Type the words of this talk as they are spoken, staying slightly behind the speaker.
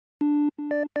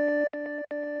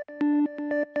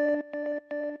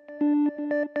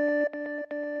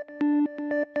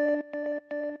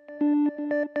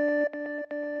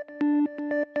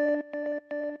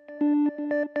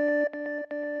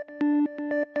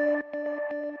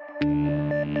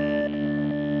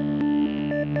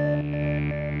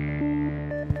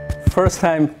first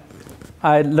time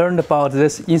I learned about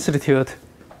this institute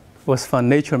was from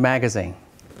Nature magazine.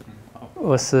 It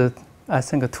was, I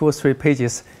think, 2 or 3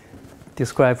 pages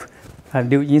describe a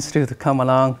new institute come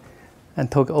along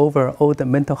and took over old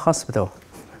mental hospital.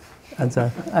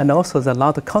 And also there's a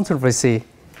lot of controversy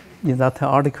in that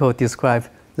article describe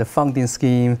the funding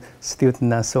scheme,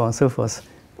 student, and so on and so forth.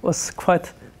 It was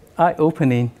quite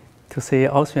eye-opening to see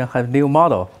Austria have a new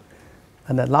model.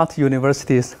 And a lot of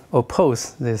universities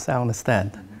oppose this, I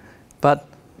understand. But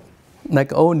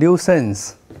like all new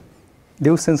things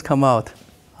come out,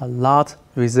 a lot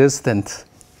resistant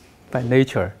by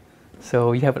nature.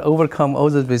 So you have to overcome all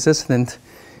the resistance,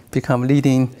 become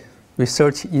leading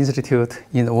research institute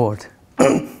in the world.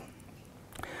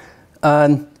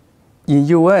 And in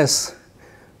US,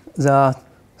 there are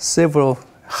several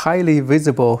highly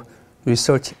visible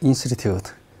research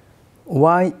institutes.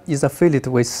 One is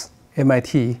affiliated with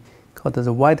MIT, called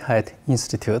the Whitehead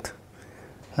Institute.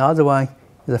 The other one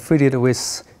is affiliated with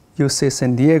UC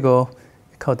San Diego,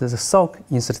 called the Salk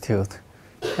Institute,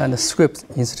 and the Scripps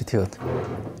Institute.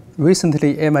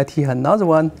 Recently, MIT had another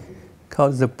one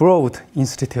called the Broad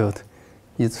Institute.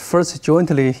 It's first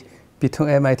jointly between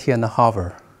MIT and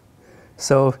Harvard.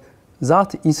 So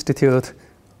that institute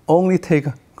only take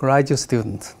graduate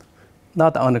students,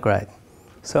 not undergrad.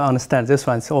 So I understand this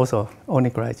one is also only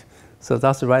graduate. So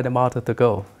that's the right model to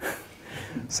go.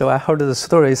 So I heard the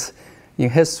stories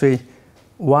in history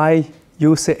why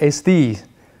UCSD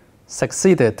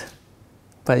succeeded,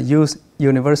 but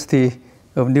University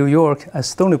of New York at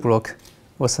Stony Brook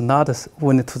was not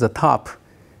went to the top.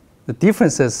 The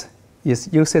differences is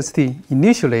UCSD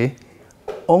initially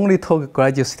only took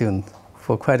graduate students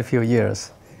for quite a few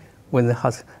years. When they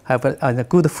have a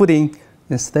good footing,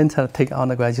 then take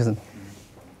undergraduate.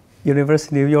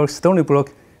 University of New York, Stony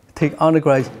Brook, take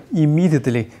undergrad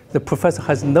immediately. The professor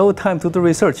has no time to do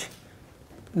research.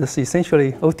 It's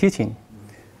essentially all teaching.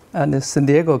 And San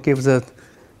Diego gives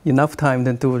enough time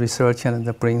to do research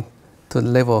and bring to the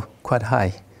level quite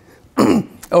high.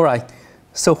 All right,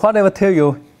 so what I will tell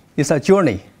you is a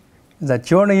journey. The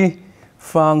journey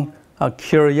from a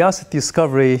curiosity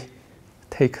discovery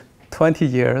take 20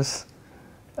 years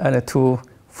and to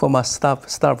form a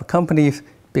startup company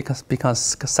become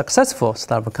successful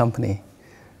startup company.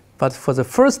 But for the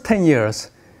first 10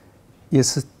 years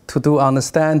is to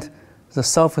understand the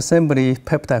self-assembly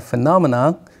peptide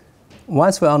phenomenon.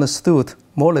 Once we understood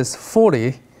more or less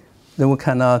fully, then we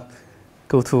can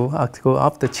go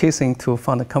after chasing to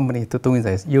find a company to doing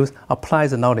this, apply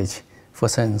the knowledge for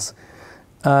science.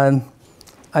 And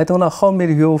I don't know how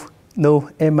many of you know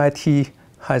MIT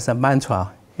has a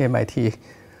mantra, MIT.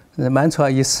 The mantra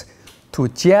is to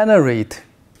generate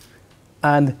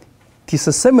and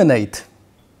disseminate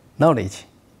knowledge.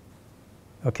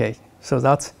 Okay, so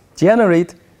that's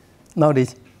generate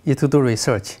knowledge is to do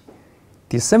research.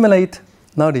 Disseminate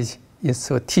knowledge is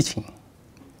for teaching.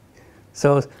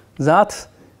 So that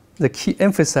the key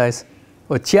emphasis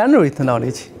or generate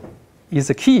knowledge is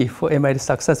the key for MIT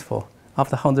successful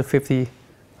after 150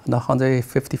 and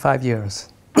 155 years.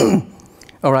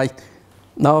 All right,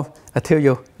 now I tell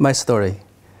you my story.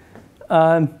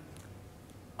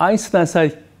 Einstein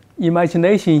said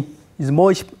imagination is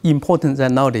more important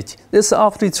than knowledge. This is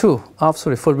absolutely true.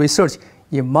 Absolutely, for research,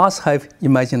 you must have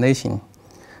imagination.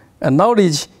 And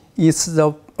knowledge is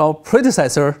our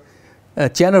predecessor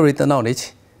generate the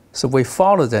knowledge, so we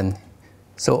follow them.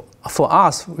 So for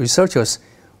us, researchers,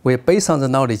 we based on the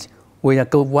knowledge, we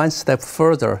go one step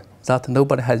further that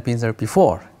nobody has been there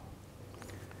before.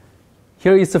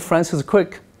 Here is Francis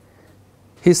Crick.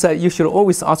 He said you should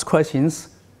always ask questions.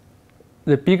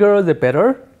 The bigger, the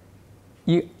better.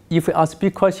 If you ask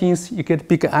big questions, you get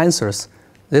big answers.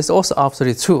 That's also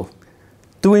absolutely true.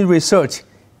 Doing research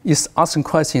is asking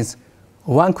questions.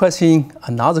 One question,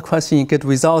 another question, you get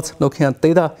results, looking at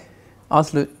data.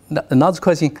 Ask another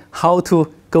question, how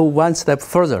to go one step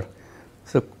further.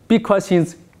 So big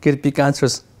questions get big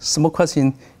answers. Small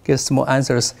questions get small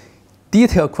answers.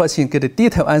 Detailed questions get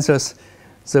detailed answers.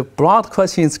 The broad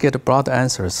questions get broad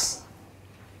answers.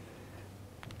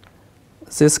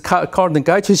 This Karl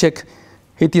Gajtricek,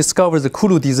 he discovered the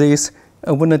Kulu disease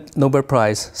and won a Nobel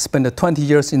Prize. Spent 20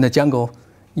 years in the jungle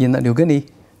in New Guinea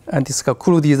and discovered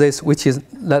Kulu disease, which is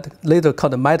later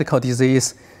called mad cow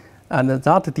disease. And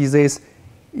that disease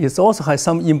also has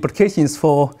some implications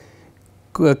for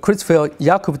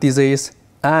Creutzfeldt-Jakob disease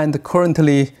and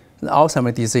currently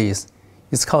Alzheimer's disease.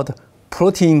 It's called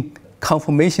protein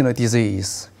conformational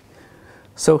disease.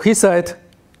 So he said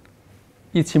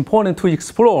it's important to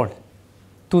explore,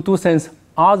 to do things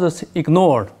others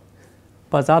ignore,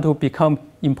 but that will become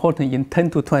important in 10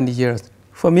 to 20 years.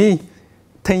 For me,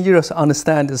 10 years to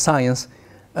understand the science,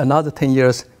 another 10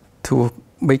 years to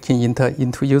making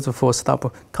into useful stuff.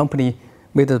 Company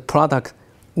made the product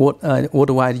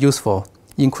worldwide useful,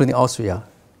 including Austria.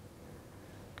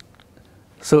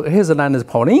 So here's Leonard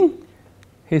Pauling.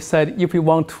 He said, if you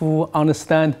want to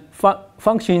understand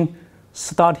function,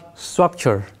 start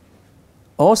structure.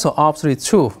 Also absolutely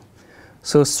true.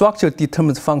 So structure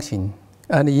determines function,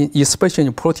 and especially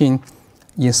in protein,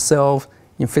 in cell,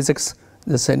 in physics,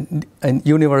 and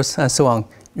universe, and so on.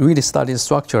 You really study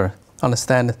structure,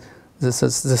 understand the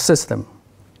system.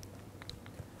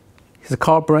 His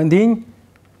Carl Brandin,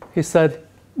 he said,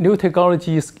 new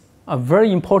technologies are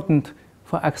very important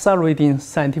for accelerating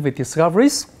scientific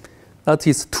discoveries. That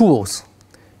is tools.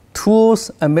 Tools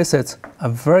and methods are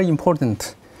very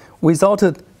important. Without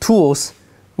tools,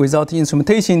 without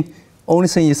instrumentation, only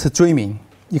thing is dreaming.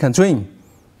 You can dream,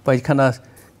 but you cannot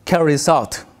carry this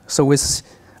out. So with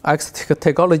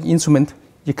technology instrument,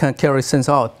 you can carry things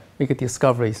out, make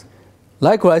discoveries.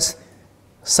 Likewise,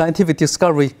 scientific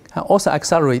discovery can also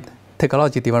accelerate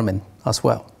technology development as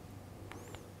well.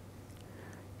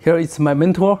 Here is my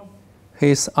mentor.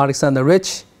 He's Alexander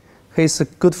Rich. He's a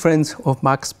good friend of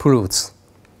Max Perutz.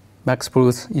 Max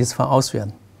Perutz is from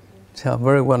Austria. So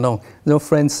very well known. No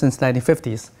friends since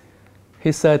 1950s.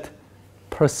 He said,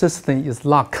 persistence is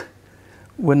luck.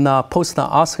 When a postdoc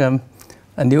asked him,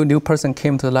 a new person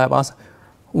came to the lab, asked,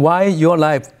 why your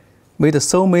lab made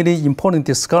so many important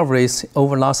discoveries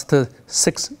over the last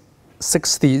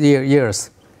 60 years?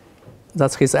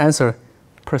 That's his answer.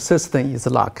 Persistence is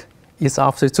luck. It's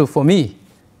absolutely true for me.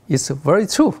 It's very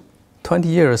true. 20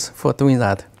 years for doing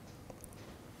that.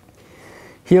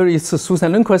 Here is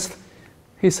Susan Lundquist.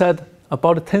 He said,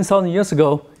 about 10,000 years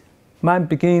ago, man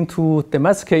began to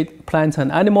domesticate plants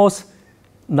and animals.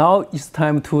 Now it's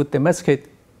time to domesticate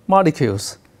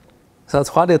molecules. So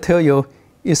that's what I tell you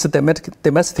is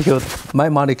domesticate my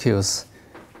molecules.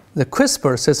 The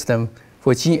CRISPR system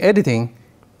for gene editing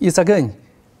is again,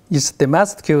 is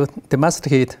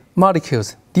domesticate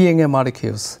molecules, DNA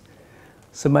molecules.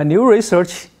 So my new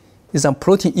research is on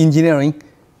protein engineering,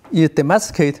 is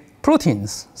domesticate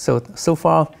proteins. So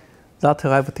far, that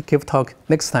I have to give talk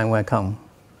next time when I come.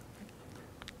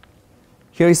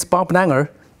 Here is Bob Langer.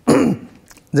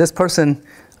 This person,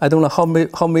 I don't know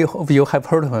how many of you have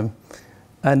heard of him.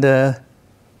 And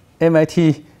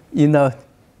MIT,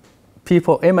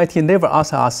 MIT never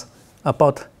asked us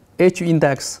about H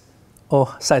index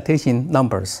or citation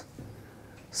numbers.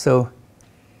 So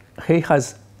he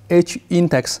has H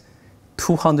index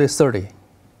 230.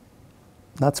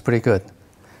 That's pretty good.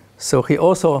 So he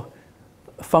also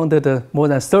founded more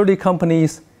than 30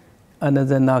 companies and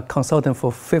then a consultant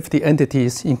for 50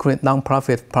 entities, including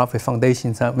nonprofit, profit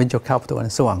foundations, and venture capital,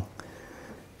 and so on.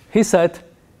 He said,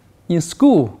 in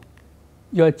school,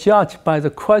 you are judged by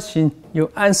the question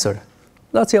you answer.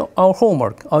 That's our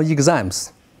homework, our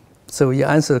exams. So you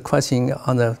answer the question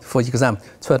for exam,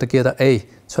 try to get an A,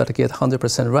 try to get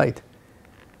 100% right.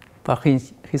 But he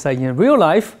said, in real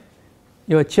life,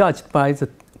 you are judged by the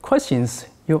questions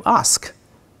you ask.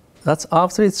 That's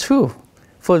absolutely true.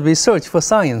 For research, for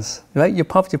science, right? You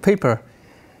publish a paper,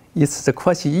 it's the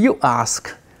question you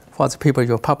ask for the paper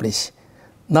you publish,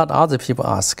 not other people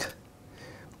ask.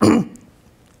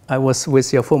 I was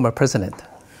with your former president.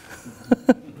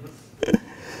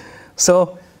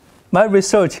 So my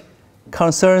research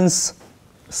concerns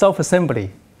self-assembly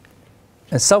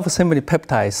and self-assembly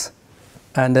peptides,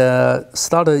 and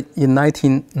started in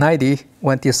 1990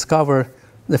 when I discovered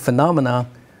the phenomena,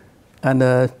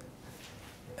 and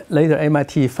later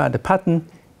MIT filed a patent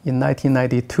in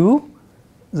 1992,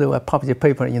 though I published a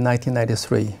paper in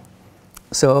 1993.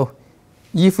 So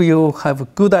if you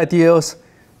have good ideas,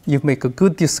 you make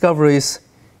good discoveries,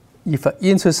 if you're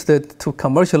interested to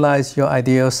commercialize your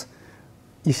ideas,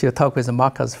 you should talk with the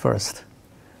markets first.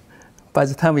 By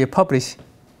the time you publish,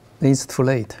 then it's too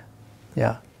late.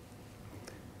 Yeah.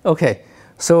 Okay,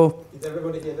 so. Did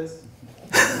everybody hear this?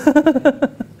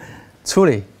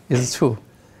 Truly, it's true.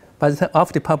 By the time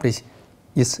after you publish,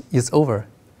 it's over.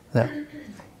 Yeah.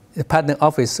 The patent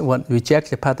office will reject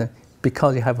the patent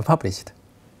because you have published.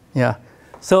 Yeah.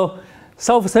 So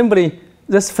self-assembly,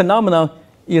 this phenomenon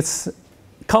is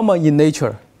common in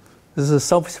nature. This is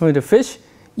self-assembly fish,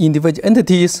 individual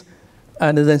entities,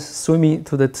 and then swimming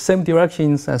to the same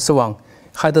directions and so on.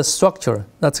 Have a structure.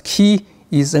 That's key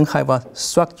is then have a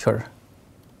structure.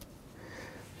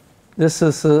 This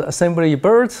is assembly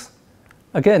birds.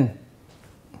 Again,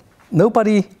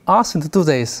 nobody asked them to do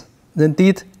this, then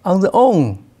did on their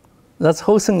own. That's the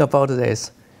whole thing about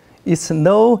this. It's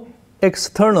no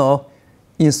external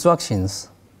instructions.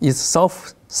 It's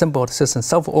self-assembled system,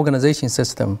 self-organization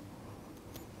system.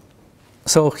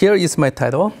 So here is my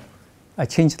title. I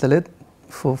changed it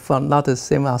for not the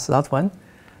same as that one,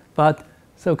 but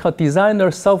so-called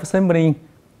designer self-assembling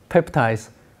peptides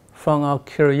from our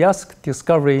curious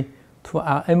discovery to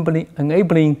our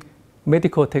enabling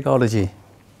medical technology.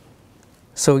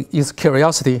 So it's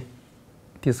curiosity,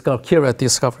 curious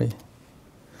discovery.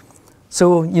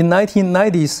 So in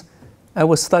 1990s, I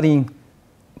was studying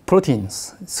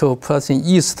proteins. So protein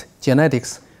yeast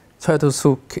genetics, try to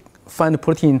find a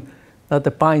protein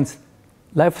that binds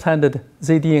left-handed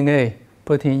zDNA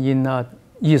protein in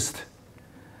yeast.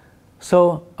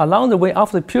 So along the way,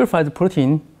 after purified the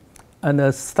protein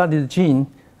and studied the gene,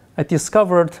 I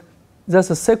discovered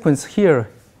there's a sequence here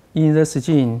in this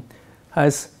gene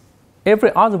has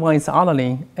every other one is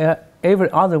alanine, every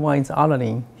other one is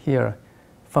alanine here.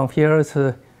 From here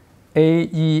to A,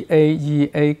 E, A, E,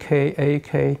 A, K, A,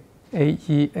 K, A,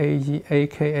 E, A, E, A,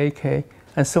 K, A, K,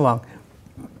 and so on.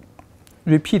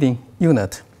 Repeating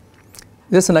unit.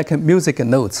 This is like a music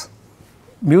notes.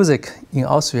 Music in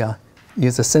Austria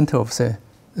is the center of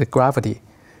the gravity.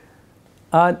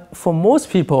 And for most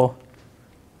people,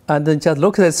 and then just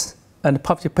look at this and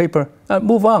publish a paper and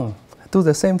move on, do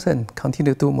the same thing,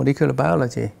 continue to do molecular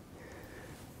biology.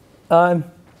 But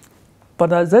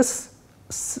this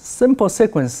simple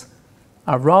sequence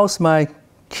aroused my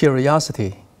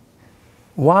curiosity.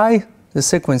 Why the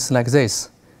sequence like this?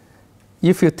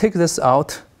 If you take this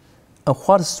out,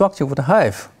 what structure would it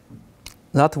have?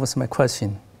 That was my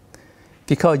question.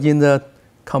 Because in the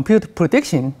computer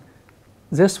prediction,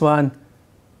 this one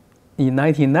in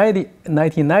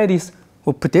 1990s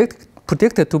was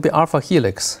predicted to be alpha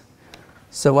helix.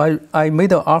 So I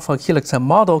made an alpha helix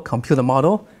model, computer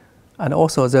model, and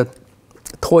also the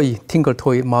Tinker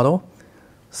toy model.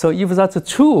 So if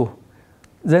that's true,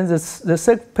 then the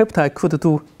peptide could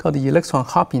do called electron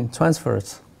hopping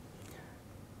transfers.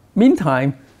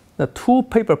 Meantime, the two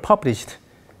papers published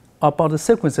about the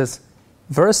sequences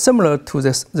very similar to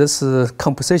this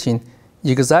composition,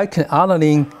 exactly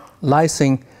alanine,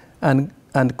 lysine, and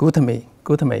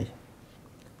glutamate.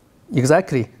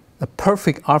 Exactly the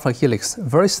perfect alpha helix,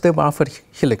 very stable alpha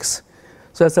helix.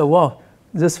 So I said, well,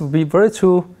 this would be very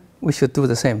true. We should do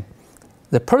the same.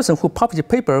 The person who published the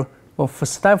paper was from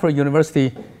Stanford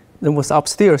University, then was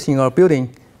upstairs in our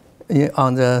building doing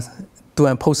a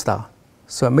postdoc.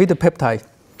 So I made the peptide,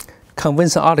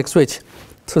 convinced Alex Rich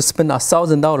to spend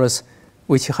 $1,000,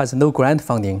 which has no grant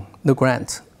funding, no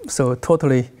grant. So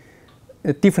totally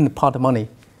a different pot of money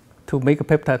to make a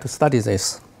peptide to study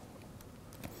this.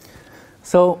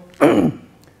 So,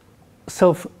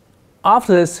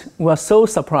 after this, we were so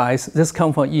surprised. This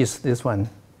comes from yeast, this one,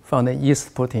 from the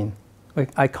yeast protein.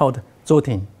 I called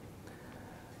zotin.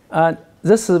 And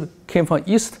this came from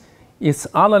yeast. It's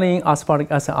alanine, aspartic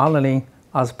acid, alanine,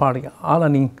 aspartic,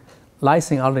 alanine,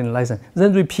 lysine, alanine, lysine.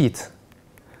 Then repeat.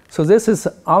 So this is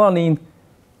alanine,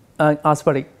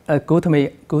 aspartic,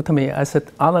 glutamate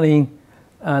acid, alanine,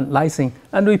 and lysine,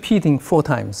 and repeating 4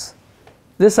 times.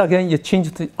 This again, you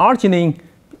change to arginine.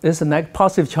 This is a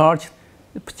positive charge,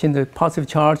 change the positive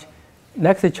charge,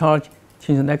 negative charge,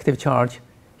 change the negative charge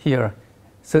here.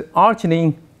 So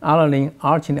arginine, alanine,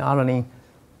 arginine, alanine,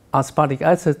 aspartic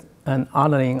acid, and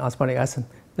alanine, aspartic acid.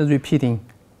 That's repeating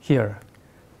here.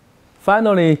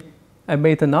 Finally, I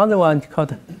made another one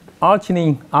called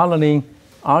arginine, alanine,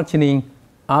 arginine,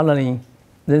 alanine,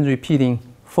 then repeating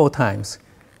 4 times.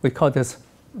 We call this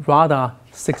RADA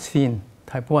 16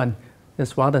 type 1.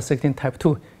 This RADA 16 type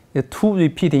 2, the 2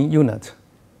 repeating unit,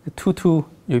 the 2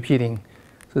 repeating.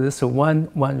 So this is a 1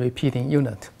 repeating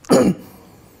unit.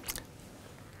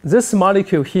 This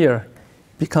molecule here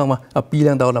become a $1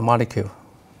 billion molecule.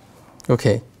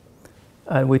 Okay,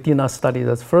 and we did not study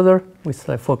that further. We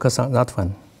focus on that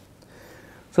one.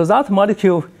 So that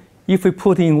molecule, if we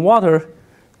put in water,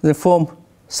 they form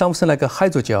something like a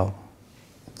hydrogel.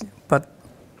 But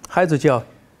hydrogel,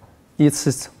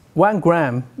 it's 1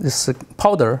 gram, this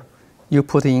powder, you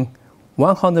put in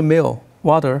 100 ml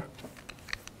water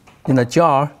in a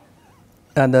jar,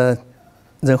 and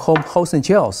then holds in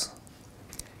gels.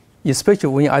 Especially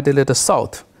when you add a little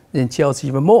salt, then gels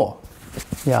even more.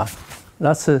 Yeah,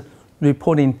 that's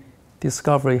reporting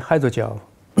discovery hydrogel.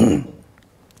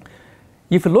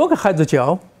 If you look at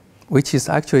hydrogel, which is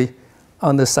actually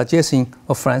on the suggestion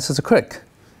of Francis Crick.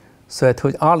 So I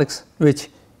told Alex Rich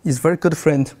is a very good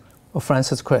friend of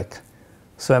Francis Crick.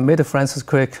 So I met Francis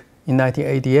Crick in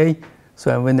 1988.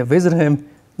 So I went to visit him in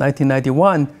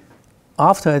 1991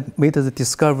 after I made the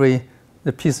discovery,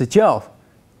 the piece of gel,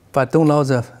 but don't know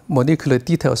the molecular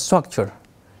detail structure.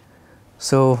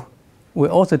 So we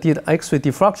also did X-ray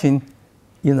diffraction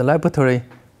in the laboratory,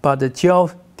 but the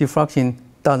gel diffraction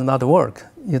does not work.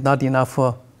 It's not enough.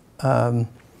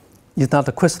 It's not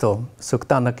a crystal, so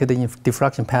does not get the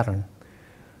diffraction pattern.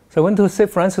 So I went to see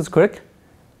Francis Crick.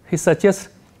 He suggests,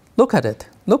 look at it,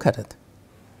 look at it.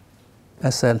 I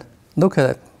said, look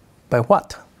at it by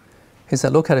what? He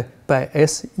said, look at it by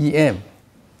SEM,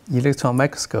 electron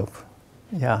microscope.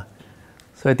 Yeah.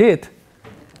 So I did.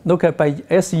 Look at by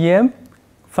SEM,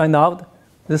 find out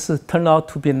this turned out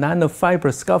to be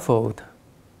nanofiber-scaffold.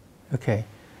 Okay.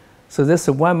 So this is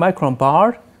a 1 micron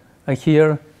bar, and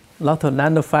here a lot of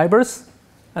nanofibers,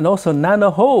 and also nano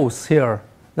holes here.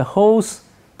 The holes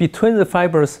between the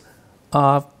fibers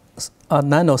are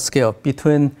nanoscale,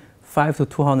 between 5 to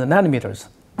 200 nanometers.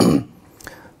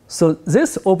 So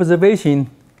this observation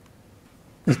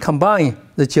is combined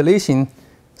the gelation,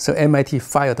 so MIT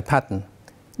filed the patent.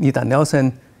 Nita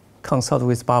Nelson consulted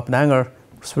with Bob Langer,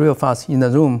 3 of us in the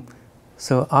room.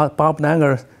 So Bob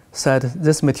Langer said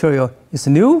this material is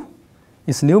new.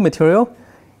 It's new material.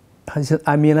 It's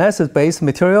amino acid-based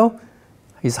material.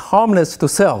 It's harmless to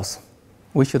cells.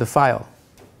 We should file.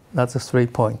 That's the 3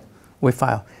 point. We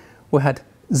file. We had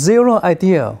zero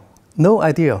idea, no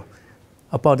idea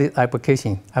about the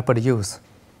application, about the use.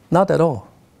 Not at all.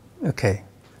 Okay.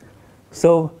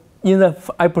 So in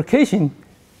the application,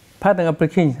 patent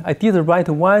application, I did write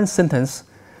one sentence.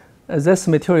 This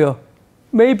material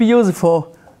may be used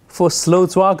for slow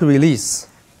drug release,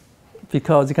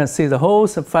 because you can see the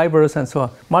holes, the fibers, and so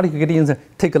on. Molecular get in there,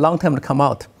 take a long time to come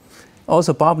out.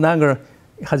 Also, Bob Langer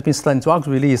has been studying drug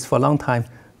release for a long time,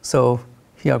 so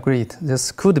he agreed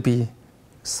this could be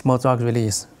small drug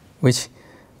release, which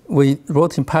we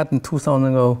wrote in patent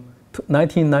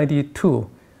 1992,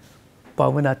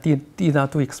 but when I did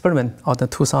not do experiment until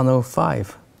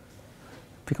 2005,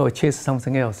 because we chased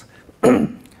something else.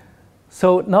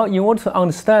 So now in order to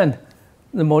understand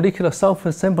the molecular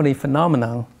self-assembly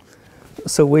phenomenon,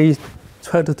 so we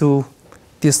try to do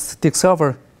this,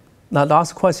 discover the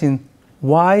last question,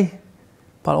 why,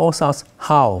 but also ask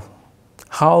how.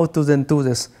 How do they do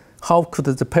this? How could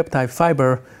the peptide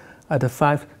fiber at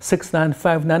 5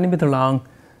 nanometer long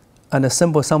and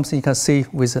assemble something you can see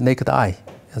with the naked eye?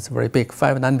 It's very big.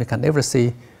 5 nanometer can never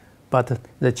see, but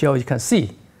the gel you can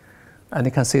see. And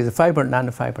you can see the fiber,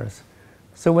 nanofibers.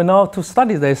 So we now, to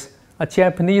study this, a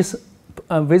Japanese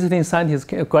visiting scientist,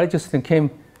 graduate student came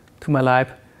to my lab.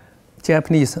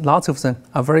 Japanese, lots of them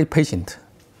are very patient.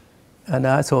 And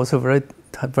that's also very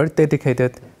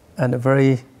dedicated and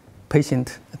very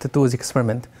patient to do this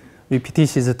experiment.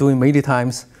 Repetition is doing many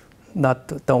times,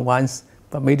 not done once,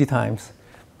 but many times.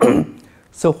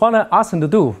 So what I asked them to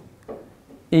do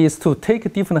is to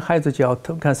take different hydrogel,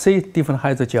 you can see different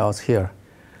hydrogels here.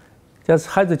 Just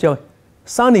hydrogel,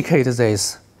 sonicate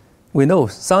this. We know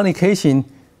sonication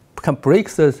can break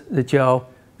the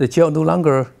gel no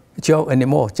longer gel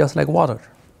anymore, just like water,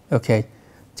 okay?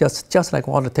 Just like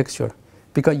water texture.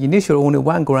 Because initially only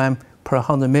 1 gram per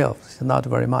 100 ml, it's not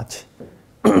very much.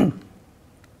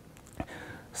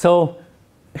 So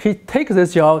he takes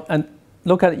this gel and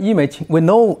look at the image. We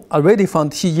know already from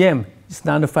TEM, it's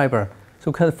nanofiber.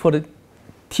 So for the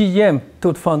TEM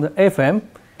to from the FM,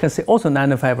 can see also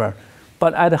nanofiber.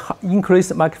 But at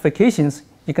increased magnifications,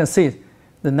 you can see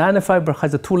the nanofiber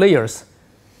has 2 layers.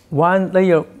 One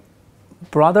layer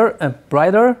broader and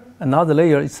brighter, another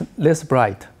layer is less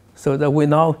bright. So that we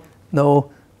now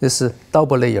know this is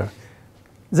double layer.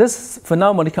 This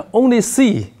phenomenon you can only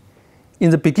see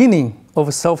in the beginning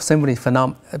of self-assembly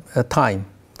time,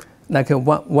 like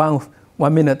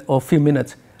 1 minute or few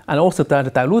minutes, and also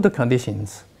that diluted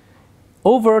conditions.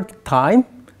 Over time,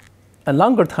 a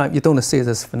longer time, you don't see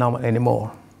this phenomenon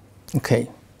anymore. Okay.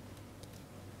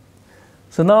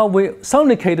 So now we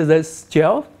sonicate this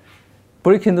gel,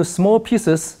 break into small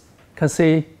pieces, can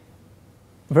see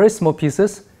very small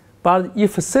pieces. But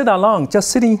if you sit along,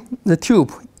 just sitting in the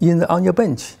tube on your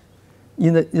bench,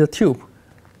 in the tube,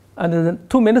 and then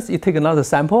 2 minutes, you take another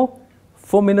sample,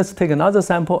 4 minutes, take another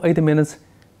sample, 8 minutes,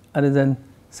 and then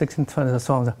 16, 20, and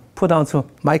so on, put onto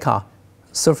mica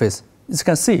surface. You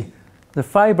can see the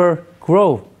fiber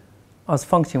grow as a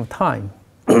function of time.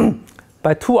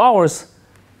 By 2 hours,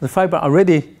 the fiber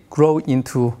already grow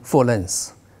into full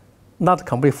length. Not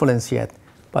complete full length yet,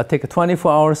 but take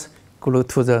 24 hours, go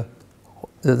to the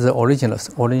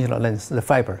original length, the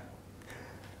fiber.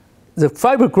 The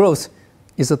fiber growth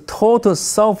is a total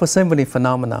self-assembly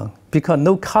phenomenon because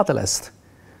no catalyst.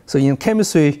 So in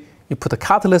chemistry, you put a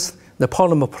catalyst, the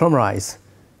polymer polymerize.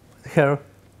 Here,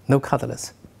 no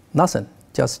catalyst, nothing,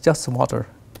 just water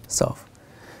itself.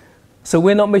 So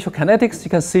we now measure kinetics. You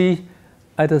can see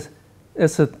it's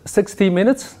 60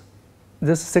 minutes.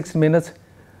 This is 60 minutes,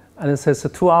 and it says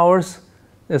 2 hours.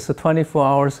 It's 24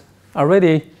 hours,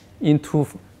 already into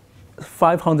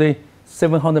 500,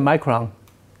 700 micron.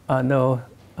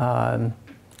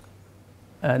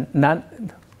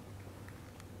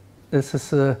 This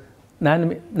is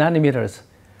nanometers.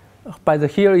 But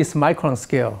here is micron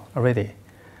scale already.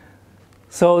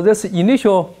 So this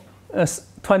initial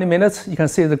 20 minutes, you can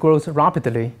see it grows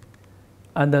rapidly.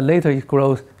 And then later it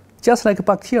grows just like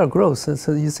bacteria grows. It's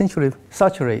essentially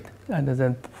saturate and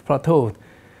then plateaued.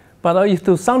 But if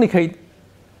you sonicate,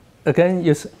 again,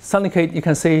 you sonicate, you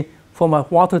can see from a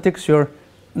water texture,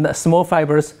 small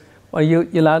fibers. When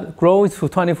you let it grow to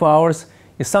 24 hours,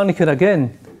 you sonicate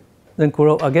again, then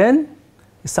grow again,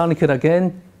 you sonicate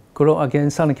again, grow again,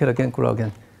 sonicate again, grow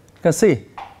again. You can see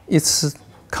it's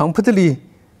completely,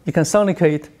 you can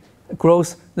sonicate,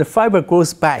 grows, the fiber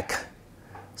grows back.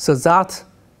 So that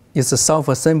is a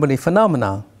self-assembly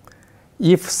phenomenon.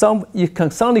 If you can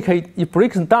sonicate, it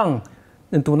breaks down,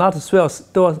 then do not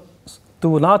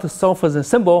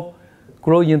self-assemble,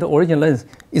 grow in the original length.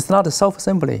 It's not a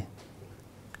self-assembly,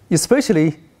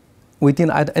 especially we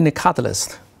didn't add any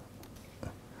catalyst.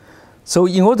 So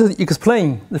in order to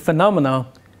explain the phenomenon,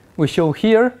 we show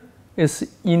here is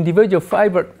individual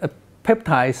fiber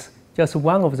peptides, just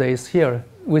one of these here,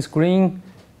 with green,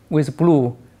 with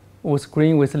blue, with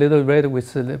green, with little red,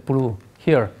 with blue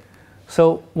here.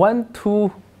 So 1,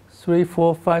 2, 3,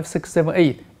 4, 5, 6, 7,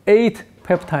 8. 8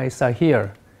 peptides are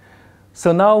here.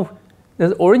 So now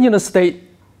the original state,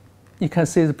 you can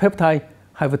see the peptide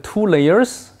have 2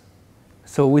 layers.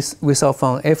 So we saw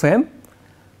from FM,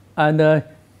 and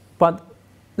but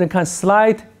they can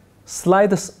slide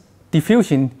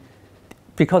diffusion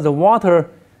because the water,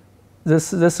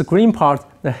 this green part,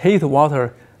 the hate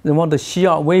water, they want to shear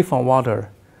away from water.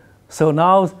 So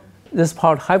now this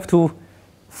part have to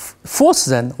force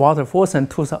them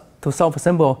to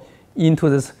self-assemble into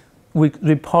this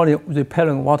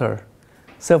repelling water.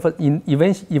 So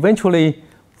eventually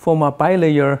form a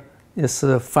bilayer is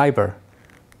fiber.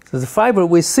 So the fiber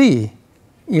we see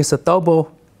is a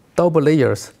double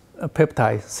layers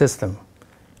peptide system.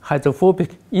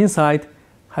 Hydrophobic inside,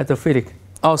 hydrophilic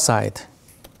outside.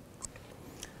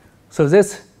 So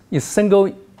this is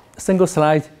single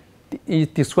slide.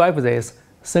 It describes this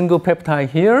single peptide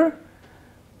here,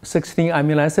 16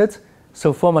 amino acids.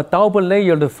 So form a double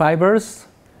layered fibers.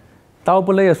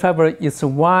 Double layered fiber is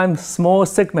one small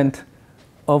segment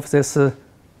of this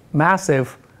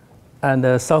massive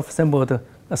and self-assembled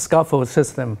scaffold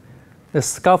system. The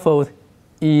scaffold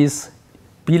is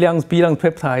billions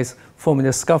peptides forming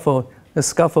the scaffold. The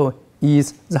scaffold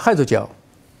is the hydrogel.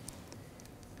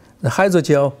 The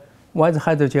hydrogel, why the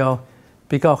hydrogel?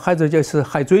 Because hydrogel is a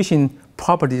hydration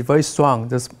property very strong,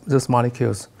 those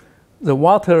molecules. The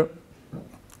water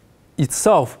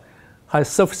itself has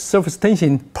surface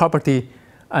tension property,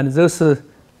 and those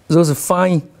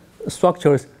fine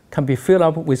structures can be filled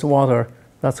up with water.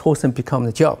 That's whole thing becomes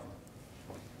the gel.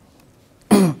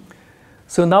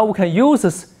 So now we can use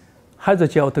this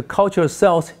hydrogel to culture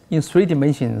cells in 3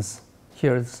 dimensions.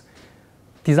 Here's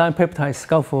design peptide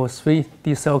scaffold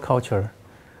 3D cell culture.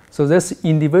 So this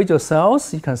individual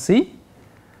cells you can see,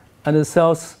 and the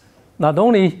cells not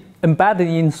only embedded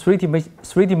in 3D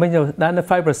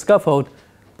nanofiber scaffold,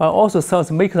 but also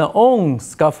cells make their own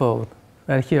scaffold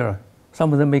right here.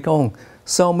 Some of them make own.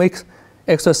 Some make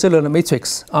extracellular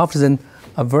matrix. After them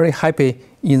are very happy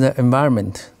in the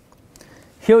environment.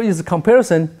 Here is a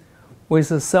comparison with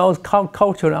the cell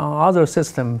culture on other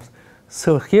systems.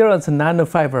 So here is a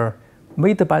nanofiber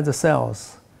made by the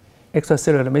cells,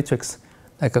 extracellular matrix,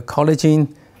 like a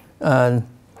collagen, and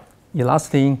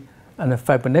elastin, and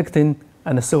fibronectin,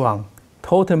 and so on.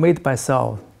 Total made by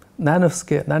cell,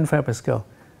 nanofiber scale.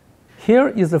 Here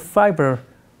is the fiber,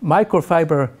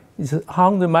 microfiber, is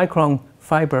 100 micron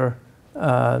fiber,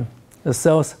 the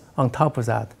cells on top of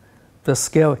that. The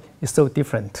scale is so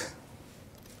different.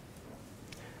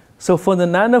 So for the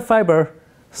nanofiber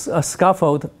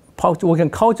scaffold, we can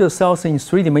culture cells in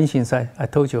 3 dimensions, I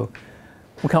told you.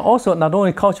 We can also not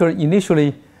only culture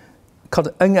initially called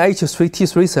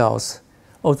NH3T3 cells,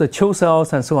 or the CHO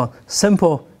cells and so on,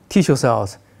 simple tissue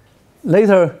cells.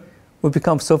 Later, we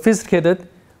become sophisticated.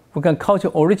 We can culture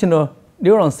original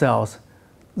neuron cells.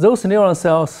 Those neuron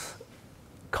cells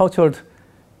cultured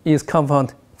is come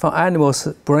from animals'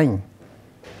 brain.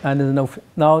 And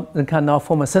now they can now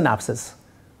form a synapses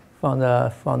from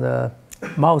the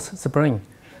mouse's brain.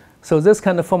 So this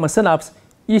kind of form a synapse.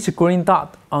 Each green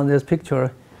dot on this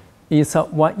picture is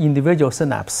one individual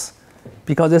synapse,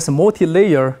 because there's a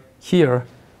multi-layer here,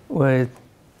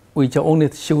 which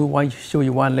only show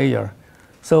you one layer.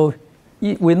 So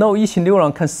we know each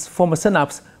neuron can form a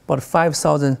synapse, about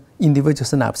 5,000 individual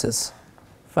synapses,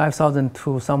 5,000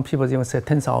 to some people even say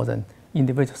 10,000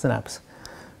 individual synapses.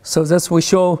 So that's we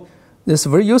show this is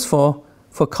very useful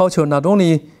for culture not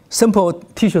only simple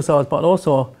tissue cells but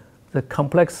also the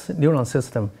complex neuron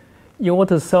system. You want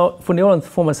to for neurons to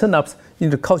form a synapse, you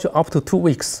need to culture up to 2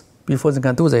 weeks before they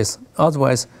can do this.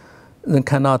 Otherwise, they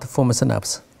cannot form a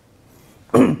synapse.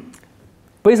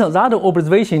 Based on that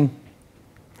observation,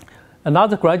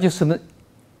 another graduate student,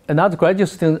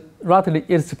 relatively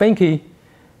Spanky,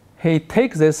 he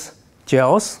takes these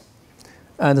gels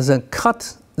and then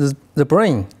cut the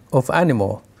brain of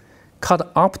animal,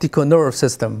 cut optical nerve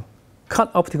system, cut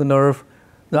optical nerve,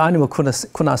 the animal could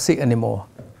not see anymore.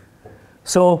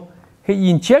 So he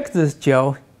injects this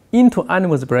gel into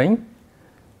animal's brain,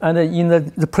 and in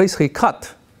the place he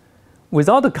cut,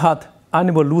 without the cut,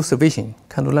 animal lose vision,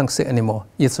 can no longer see anymore.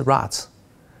 It's rats.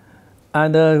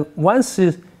 And once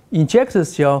he injects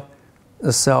this gel,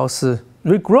 the cells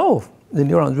regrow, the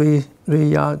neurons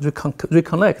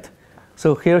reconnect.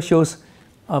 So here shows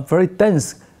a very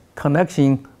dense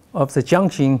connection of the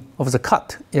junction of the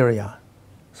cut area.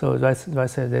 So that's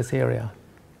this area.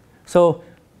 So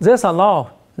this allows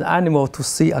the animal to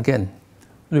see again,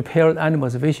 repair the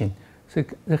animal's vision. So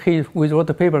we wrote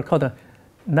a paper called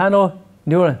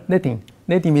nano-neural netting.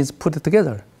 Netting means put it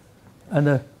together. And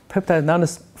the peptide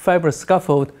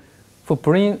nanofiber-scaffold for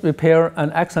brain repair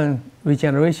and axon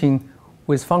regeneration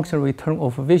with functional return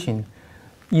of vision.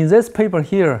 In this paper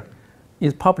here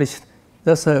is published,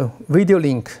 there's a video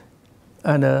link,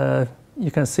 and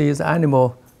you can see the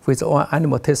animal with all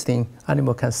animal testing,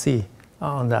 animal can see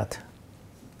on that.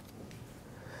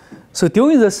 So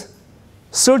during this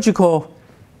surgical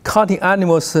cutting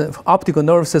animals' optical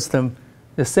nerve system,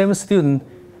 the same student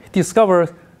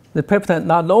discovered the peptide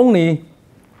not only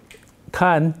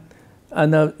can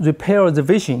repair the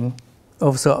vision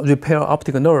of the repair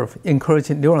optical nerve,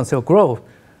 encouraging neuron cell growth,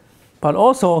 but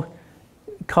also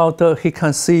he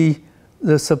can see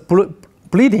the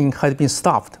bleeding has been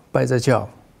stopped by the gel.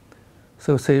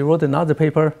 So he wrote another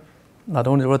paper, not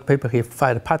only wrote a paper, he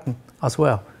filed a patent as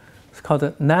well. It's called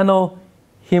the nano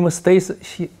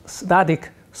hemostatic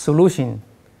solution.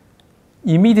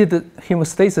 Immediate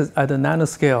hemostasis at the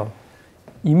nanoscale.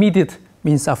 Immediate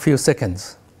means a few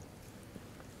seconds.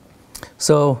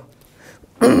 So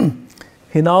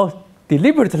he now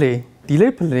deliberately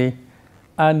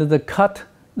and cut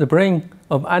the brain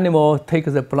of animal, take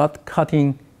the blood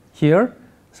cutting here,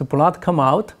 the blood come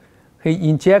out, he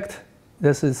inject,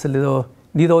 this is a little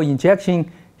needle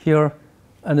injection here,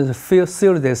 and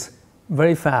seal this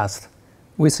very fast,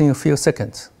 within a few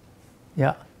seconds.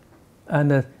 Yeah,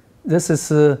 and this is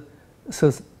so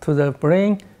to the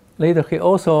brain. Later he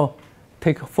also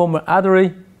take former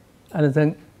artery, and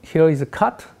then here is a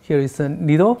cut, here is a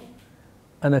needle,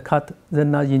 and a cut,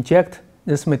 then inject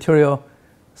this material.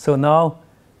 So now,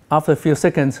 after a few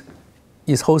seconds,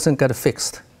 his whole thing got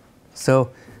fixed.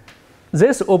 So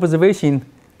this observation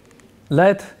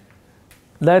led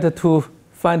to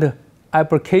find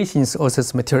applications of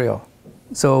this material.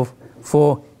 So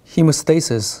for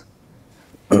hemostasis,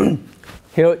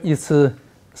 here is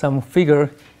some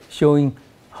figure showing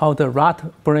how the rat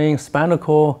brain, spinal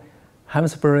cord,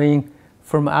 hamster brain,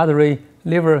 from artery,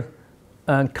 liver,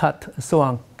 and cut, so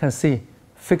on, can see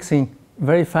fixing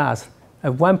very fast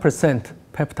at 1%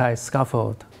 peptide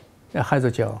scaffold, a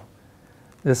hydrogel.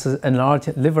 This is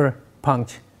enlarged liver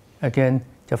punch. Again,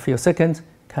 just a few seconds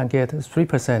can get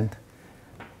 3%.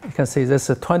 You can see this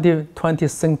is a 20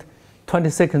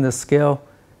 second scale,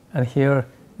 and here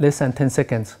less than 10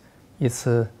 seconds. It's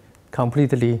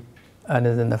completely and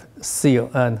then seal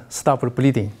and stop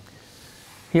bleeding.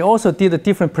 He also did a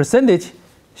different percentage,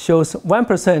 shows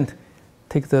 1%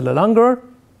 take the longer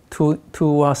to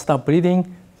stop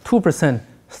bleeding, 2%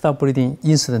 stop bleeding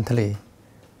instantly.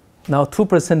 Now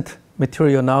 2%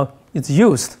 material now is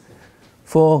used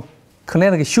for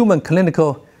human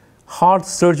clinical heart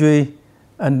surgery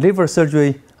and liver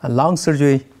surgery and lung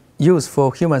surgery used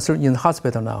for human surgery in the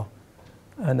hospital now.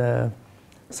 And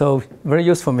so very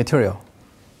useful material.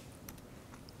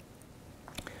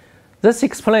 Let's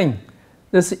explain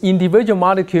this individual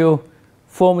molecule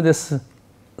form this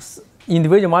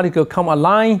individual molecule come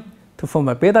align to form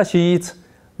a beta sheet.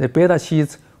 The beta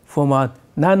sheets form a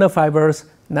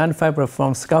nanofiber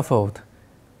form scaffold.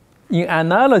 In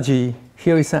analogy,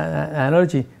 here is an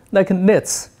analogy like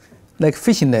nets, like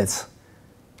fishing nets.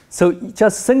 So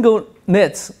just single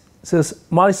nets, so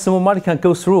small molecule can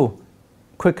go through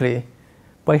quickly,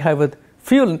 but you have a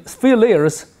few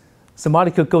layers, the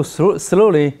molecule goes through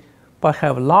slowly, but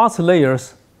have lots of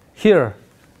layers here,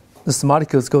 the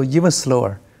molecules go even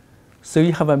slower. So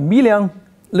you have a million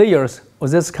layers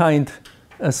of this kind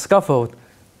of scaffold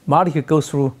molecule goes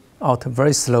through out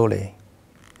very slowly.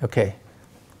 Okay.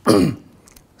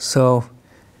 So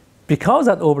because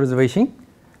of that observation,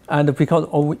 and because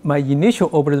of my initial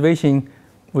observation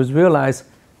was realized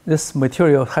this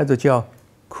material, hydrogel,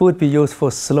 could be used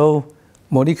for slow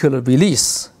molecular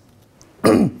release.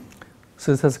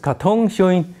 So this is a cartoon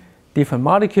showing different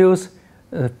molecules,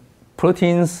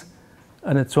 proteins,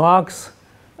 and drugs,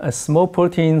 small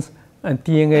proteins, and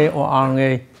DNA or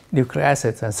RNA, nucleic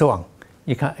acids, and so on.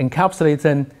 You can encapsulate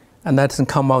them, and that can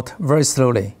come out very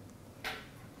slowly.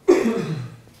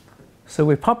 So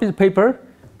we published a paper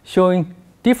showing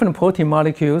different protein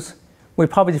molecules. We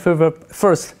published paper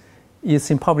first is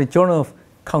in public journal of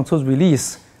controlled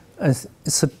release, and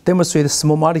it's demonstrated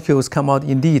small molecules come out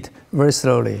indeed very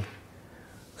slowly.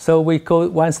 So we go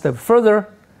one step further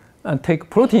and take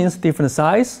proteins different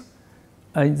size,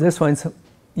 and this one is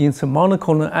a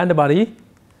monoclonal antibody,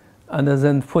 and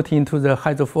then put into the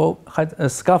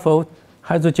scaffold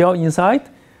hydrogel inside.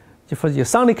 You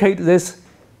sonicate this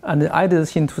and add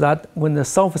this into that. When the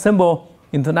self-assemble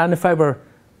into nanofiber,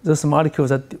 those molecules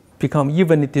that become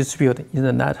evenly distributed in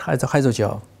the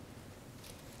hydrogel.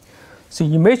 So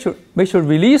you measure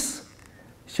release,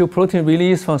 show protein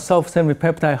release from self-assembly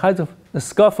peptide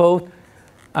scaffold,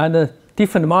 and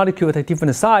different molecule at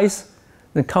different size,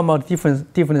 then come out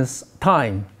different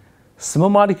time. Small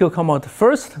molecule come out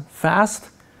first, fast,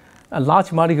 and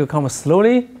large molecule come out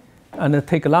slowly, and it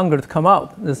take longer to come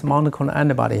out, this monoclonal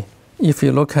antibody. If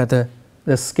you look at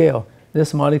the scale,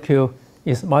 this molecule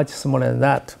is much smaller than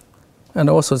that. And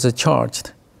also the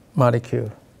charged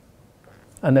molecule.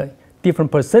 And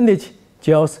different percentage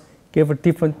gels give a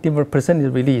different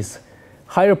percentage release.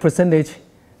 Higher percentage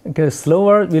get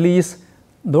slower release,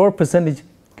 lower percentage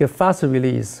get faster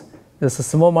release. There's a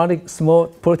small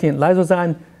protein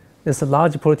lysozyme, there's a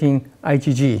large protein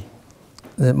IgG,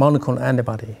 the monoclonal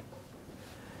antibody.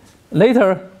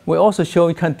 Later, we also show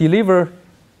you can deliver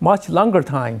much longer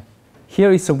time.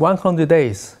 Here is 100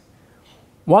 days.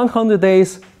 100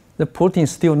 days, the protein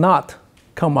still not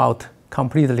come out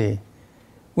completely.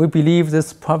 We believe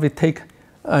this probably take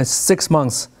 6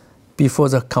 months before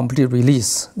the complete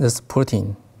release, this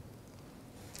protein.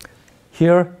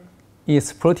 Here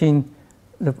is protein,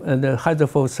 the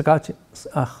hydrogel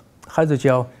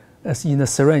is in a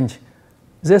syringe.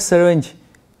 This syringe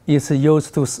is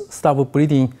used to stop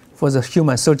bleeding for the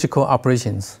human surgical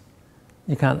operations.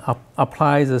 You can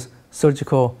apply the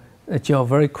surgical gel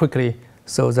very quickly,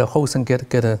 so the whole thing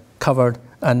get covered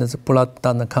and the blood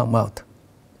doesn't come out.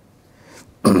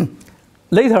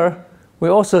 Later, we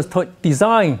also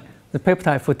design the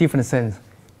peptide for different things.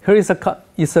 Here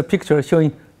is a picture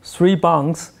showing 3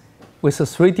 bonds with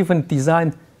 3 different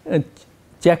design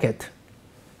jacket.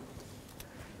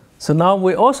 So now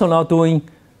we're also now doing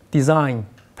design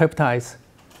peptides.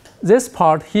 This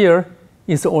part here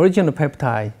is the original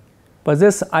peptide, but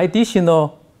this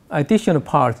additional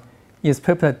part is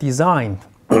peptide design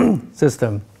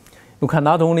system. You can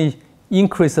not only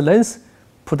increase the length,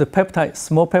 put the peptide,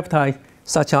 small peptide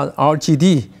such as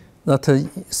RGD,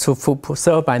 so for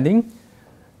cell binding,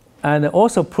 and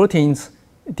also proteins,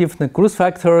 different growth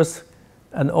factors,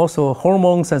 and also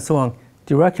hormones and so on,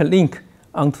 directly link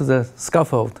onto the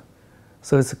scaffold.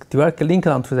 So it's directly linked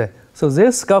onto that. So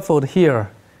this scaffold here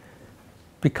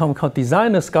become called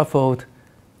designer scaffold,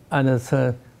 and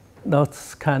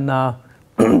that can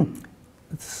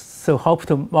so help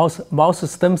to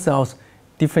mouse stem cells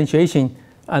differentiation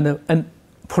and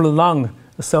prolong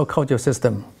the cell culture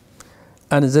system.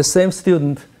 And the same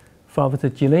student from the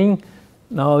Jilin,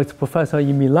 now it's professor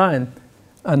in Milan,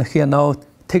 and he now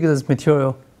take this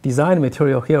material, design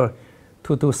material here,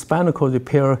 to do spinal cord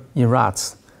repair in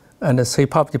rats. And he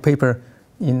published a paper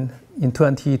in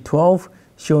 2012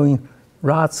 showing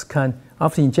rats can,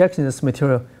 after injecting this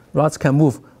material, rats can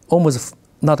move almost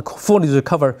not fully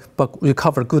recover, but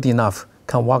recover good enough,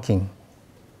 can walking.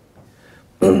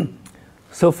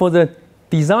 So for the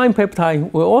design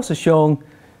peptide, we're also showing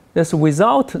that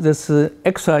without this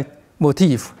extra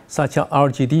motif, such as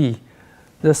RGD,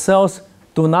 the cells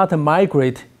do not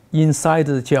migrate inside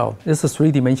the gel. This is a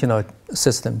 3-dimensional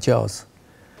system, gels.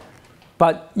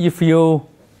 But if you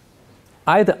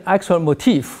add the extra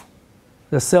motif,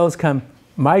 the cells can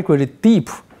migrate deep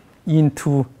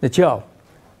into the gel.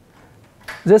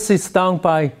 This is done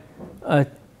by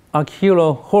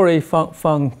Akihiro Hori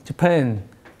from Japan.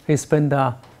 He spent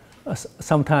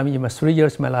some time in 3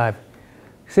 years of my life.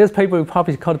 This paper we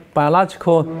published called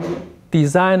Biological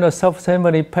Design of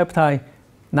Self-Assembly Peptide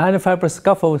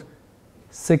Nanofiber-scaffold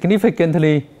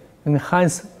Significantly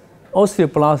Enhance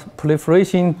Osteoblast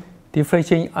Proliferation,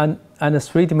 Differentiation, and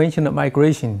 3-dimensional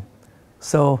migration.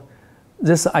 So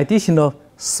this additional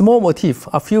small motif,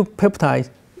 a few peptide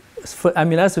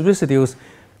amino acid residues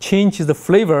change the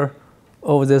flavor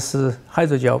of this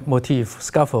hydrogel motif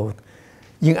scaffold.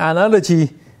 In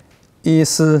analogy, take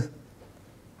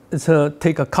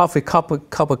a cup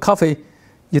of coffee,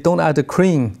 you don't add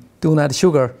cream, don't add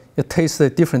sugar, it tastes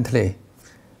differently.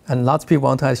 And lots of people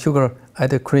want to add sugar,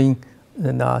 add cream,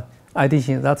 and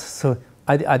addition. That's so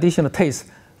additional taste.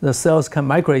 The cells can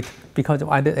migrate because of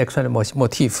added extra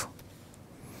motif.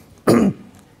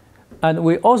 And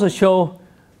we also show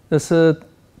this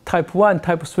type 1,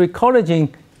 type 3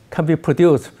 collagen can be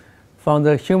produced from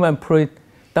the human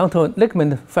down to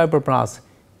ligament fibroblasts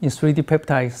in 3D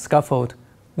peptide scaffold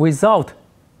without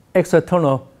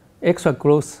external extra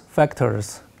growth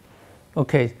factors.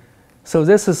 Okay, so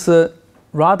this is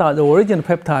rather the original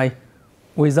peptide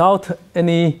without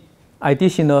any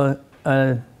additional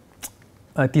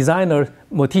designer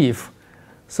motif.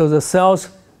 So the cells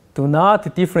do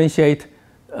not differentiate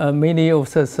many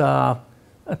of this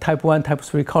type 1, type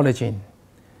 3 collagen.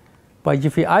 But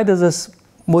if you add this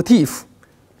motif,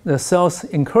 the cells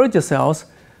encourage the cells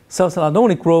not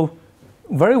only grow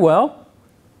very well,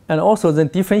 and also then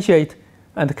differentiate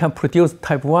and can produce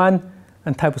type 1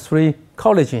 and type 3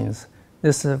 collagens.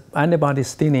 This is antibody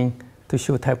staining to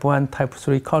show type 1, type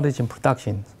 3 collagen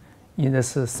production in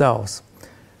these cells.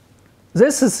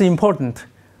 This is important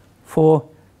for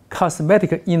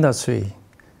cosmetic industry.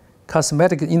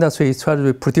 Cosmetic industry try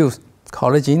to produce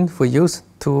collagen for use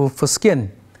for skin,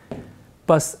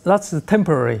 but that's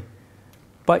temporary.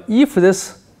 But if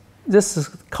this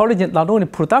collagen not only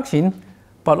production,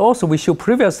 but also we showed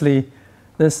previously,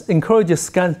 this encourages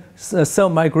cell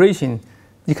migration.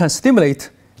 You can stimulate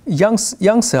young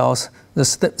cells, the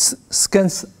stem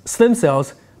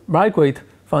cells migrate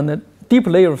from the deep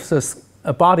layer of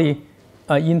the body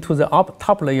into the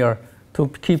top layer to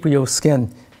keep your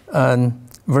skin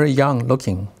very young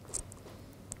looking.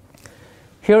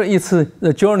 Here is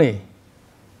the journey.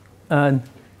 And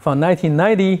from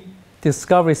 1990,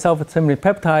 discovery self-assembly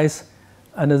peptides,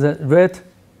 and the red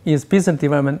is business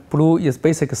development, blue is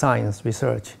basic science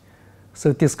research.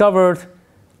 So discovered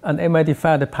an MIT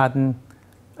filed patent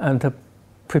and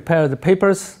prepared the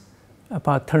papers,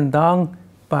 but turned down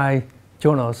by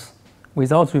journals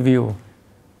without review.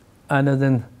 And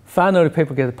then finally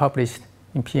paper gets published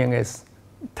in PNAS,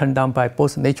 turned down by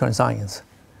both Nature and Science.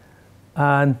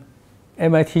 And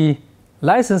MIT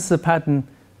licensed the patent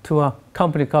to a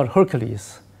company called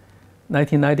Hercules.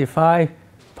 1995,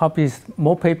 published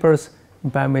more papers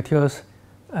in biomaterials,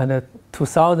 and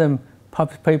 2000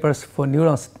 published papers for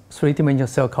neurons, three-dimensional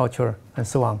cell culture, and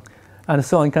so on. And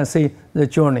so on, you can see the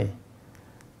journey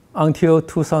until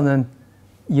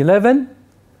 2011.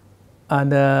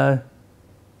 And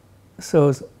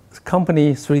so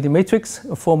company 3D Matrix,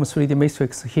 form 3D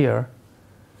Matrix here.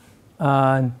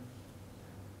 And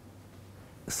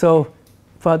so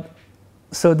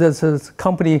this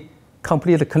company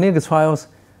completed clinical trials,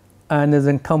 and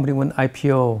then company went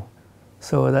IPO.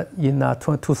 So that in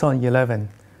 2011,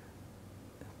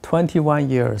 21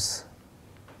 years.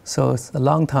 So it's a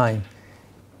long time.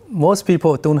 Most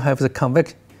people don't have the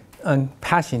conviction and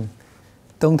passion,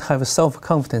 don't have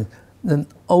self-confidence, then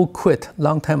all quit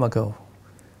long time ago.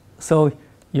 So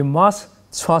you must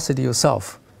trust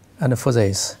yourself and for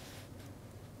this.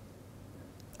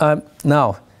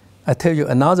 Now, I tell you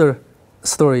another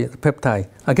story, the peptide.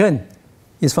 Again,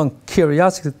 it's from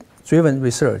curiosity-driven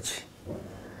research.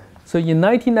 So in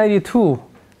 1992,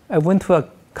 I went to a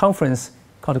conference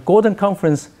called the Golden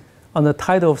Conference on the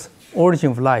title of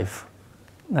Origin of Life,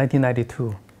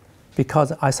 1992,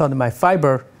 because I thought my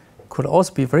fiber could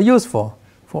also be very useful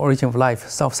for origin of life,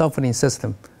 self-fulfilling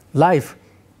system. Life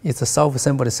is a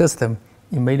self-assembled system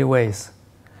in many ways.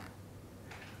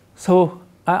 So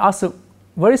I asked a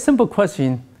very simple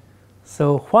question.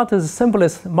 So what is the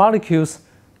simplest molecules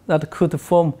that could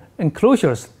form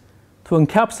enclosures to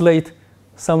encapsulate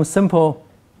some simple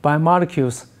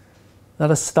biomolecules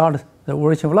that start the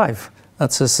origin of life?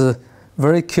 That's just a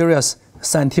very curious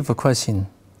scientific question.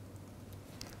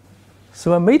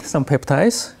 So I made some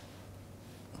peptides.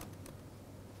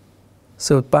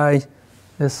 So by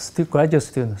this graduate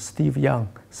student, Steve Young,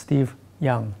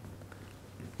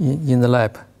 in the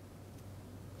lab.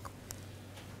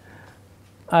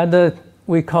 And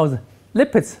we call them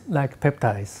lipids-like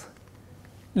peptides.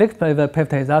 Lipid-like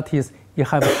peptides, that is, you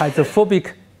have a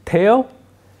hydrophobic tail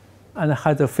and a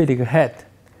hydrophilic head.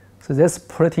 So this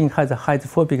protein has a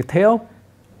hydrophobic tail,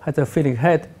 hydrophilic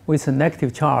head with a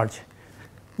negative charge.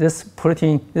 This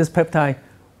protein, this peptide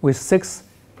with 7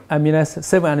 amino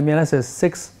acids,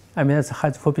 6 amino acids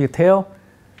hydrophobic tail,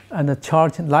 and a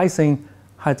charged lysine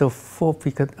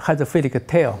hydrophilic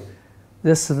tail.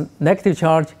 this is negative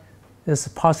charge, this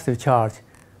is positive charge.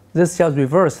 This charge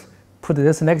reversed, put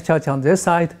this negative charge on this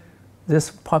side,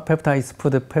 this peptide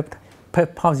put the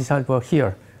positive charge over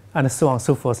here, and so on and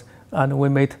so forth. And we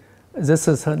made, this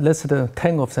is less than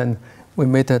 10 of them. We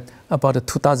made about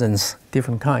 2 dozens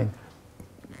different kind.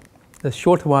 The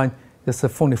short one is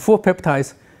only 4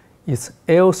 peptides. It's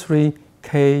L3,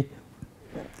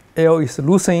 L is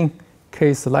leucine, K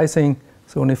is lysine.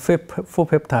 So only 4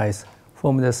 peptides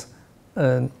form this.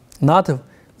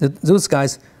 Those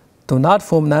guys do not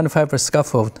form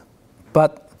nanofiber-scaffold,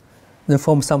 but they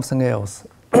form something else.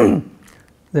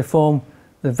 They form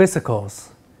the vesicles.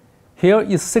 Here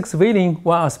is 6-valine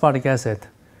 1-aspartic acid.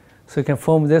 So you can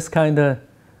form this kind of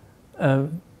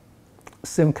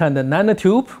same kind of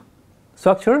nanotube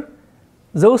structure.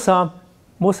 Those are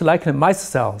most likely mice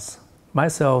cells.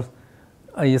 Mice cells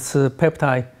is a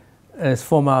peptide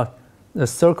form a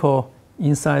circle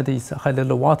inside it has a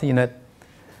little water in it.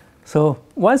 So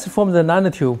once you form the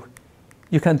nanotube,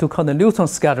 you can do called the neutron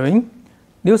scattering.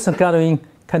 Neutron scattering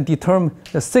can determine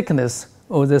the thickness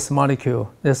of this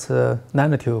molecule, this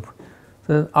nanotube.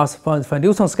 So as for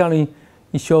neutron scattering,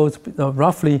 it shows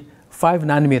roughly 5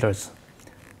 nanometers.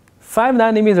 5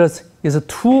 nanometers is the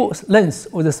true length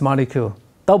of this molecule,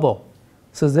 double.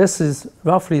 So this is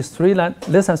roughly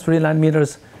less than 3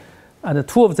 nanometers, and the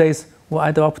 2 of these will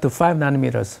add up to 5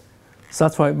 nanometers. So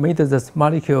that's why I made this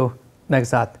molecule like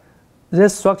that.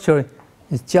 This structure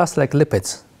is just like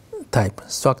lipids type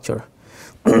structure.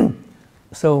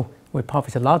 So we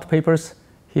published a lot of papers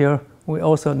here. We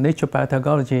also Nature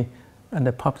Biotechnology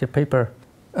and published a paper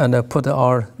and put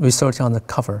our research on the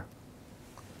cover.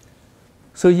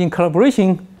 So in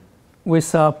collaboration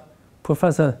with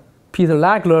Professor Peter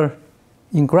Lagler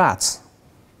in Graz,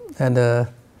 and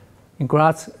in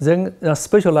Graz, then they are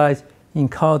specialized in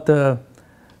called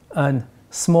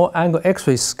small angle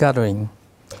X-ray scattering.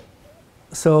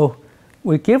 So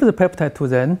we give the peptide to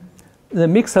them, they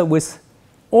mix it with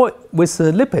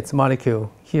the lipids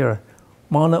molecule here,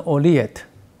 monooleate,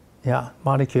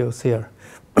 molecules here.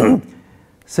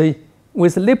 So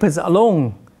with lipids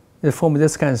alone, they form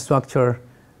this kind of structure.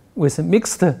 With a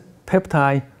mixed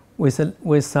peptide with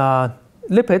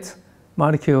lipids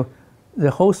molecule,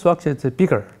 the whole structure is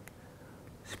bigger.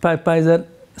 By the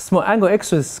small angle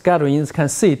X-ray scattering, you can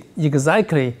see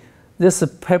exactly this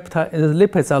peptide, the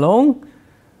lipids alone,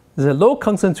 the low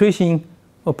concentration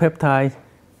of peptide,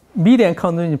 medium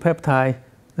concentration peptide,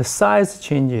 the size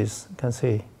changes, you can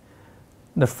see.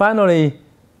 Finally,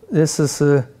 this is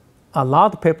a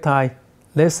lot of peptide,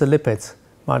 less lipids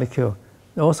molecule,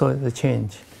 also the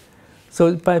change.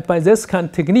 So by this kind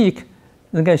of technique,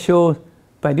 you can show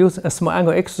by using a small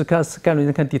angle X-ray scattering,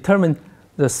 you can determine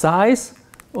the size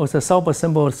of the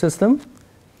subarachnoid system,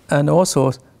 and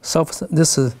also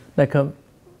this is like a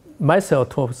micelle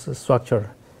type structure.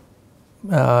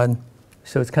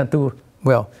 So it can do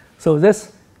well. So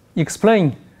this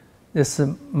explains this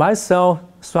micelle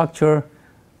structure,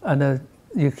 and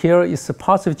here is a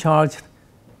positive charge,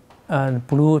 and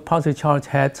blue positive charge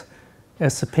head,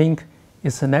 as pink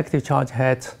is a negative charge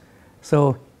head.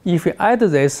 So if you add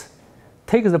this,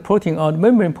 take the protein out,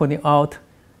 membrane protein out,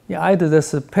 you add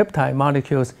this peptide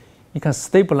molecules, you can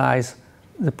stabilize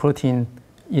the protein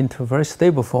into very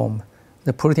stable form.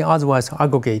 The protein otherwise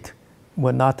aggregate,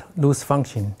 will not lose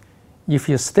function. If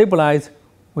you stabilize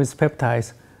with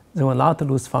peptides, they will not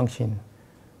lose function.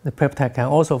 The peptide can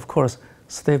also, of course,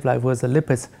 stabilize with the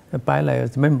lipids and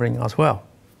bilayer membrane as well.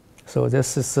 So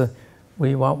this is,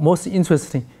 we are most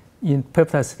interested in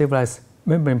peptide stabilized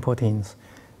membrane proteins.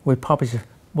 We published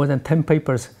more than 10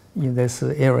 papers in this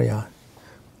area.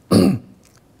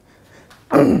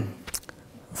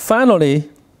 Finally,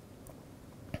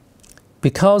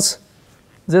 because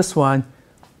this one,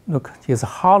 look, is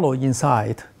hollow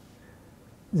inside,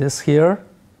 this here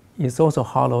is also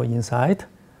hollow inside.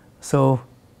 So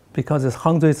because it's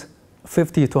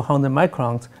 150 to 100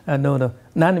 microns, and no,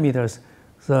 nanometers,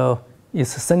 so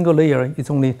it's a single layer, it's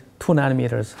only 2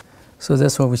 nanometers. So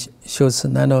that's what we shows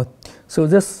nano. So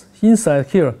this inside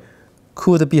here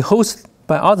could be hosted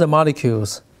by other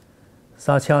molecules,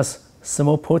 such as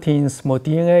small proteins, small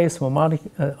DNA, small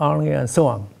RNA, and so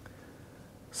on.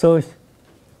 So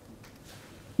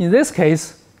in this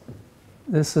case,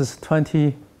 this is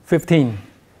 2015.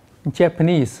 In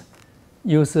Japanese,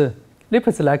 use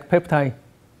lipids-like peptide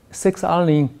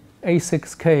 6-alanine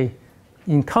A6K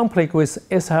in complex with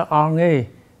siRNA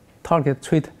target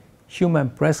treat human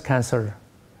breast cancer.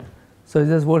 So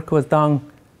this work was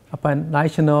done by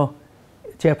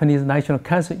Japanese National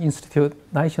Cancer Institute,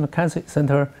 National Cancer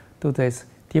Center, to this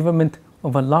development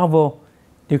of a novel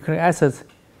nucleic acid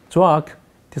drug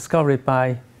discovered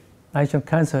by National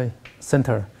Cancer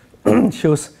Center,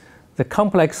 shows the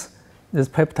complex, this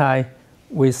peptide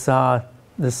with the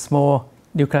small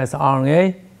nucleized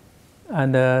RNA,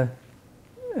 and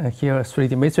here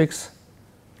 3D matrix.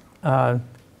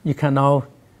 You can now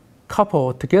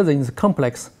couple together in the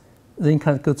complex, then you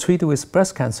can go treat with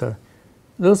breast cancer.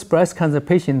 Those breast cancer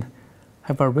patients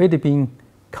have already been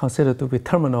considered to be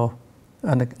terminal,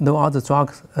 and no other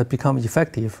drugs become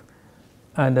effective,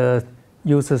 and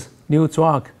uses new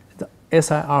drug, the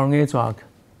siRNA drug,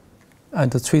 and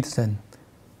to treat them.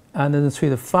 And then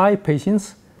treat 5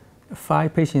 patients.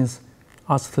 5 patients,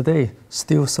 as today,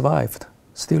 still survived,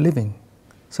 still living.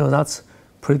 So that's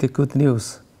pretty good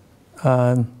news.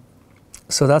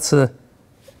 So that's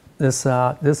this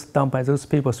done by those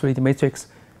people, 3D Matrix.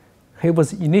 He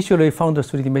was initially founder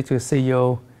 3D Matrix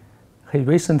CEO. He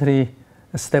recently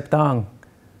stepped down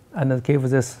and gave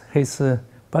his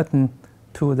button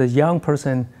to the young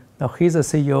person. Now he's a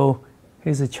CEO,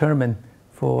 he's a chairman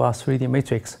for 3D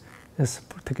Matrix. This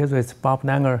together with Bob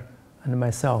Langer and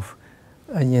myself,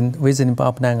 within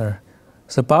Bob Langer.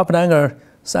 So Bob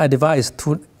Langer's advice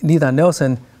to Nida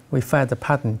Nelson, we filed the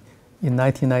patent in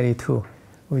 1992.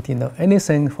 We didn't know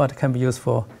anything what can be used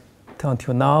for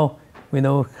until now. We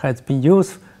know has been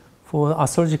used for a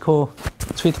surgical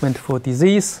treatment for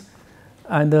disease.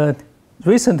 And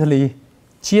recently,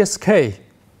 GSK,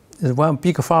 one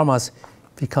big pharma,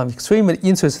 become extremely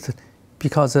interested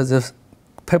because the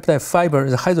peptide fiber,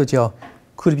 the hydrogel,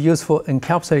 could be used for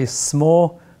encapsulating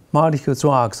small molecule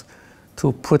drugs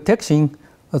to protection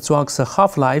the drug's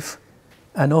half-life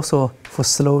and also for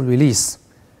slow release.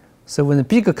 So when a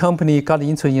bigger company got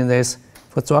interested in this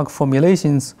for drug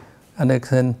formulations, and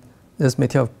this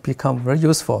material become very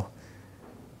useful.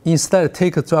 Instead,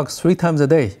 take a drug 3 times a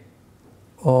day,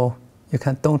 or you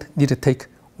don't need to take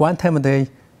 1 time a day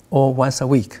or once a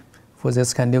week for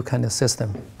this new kind of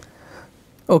system.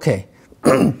 Okay,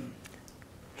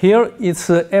 here it's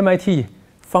MIT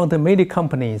founded many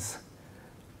companies,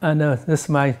 and this is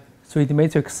my 3D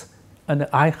matrix, and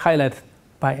I highlight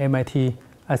by MIT,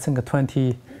 I think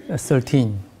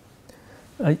 2013.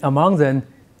 Among them,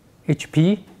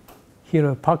 HP,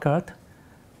 Hewlett Packard,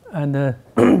 and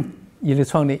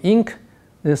Electronic Inc.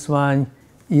 This one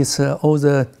is all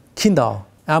the Kindle,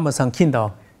 Amazon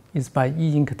Kindle is by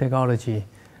e-ink technology.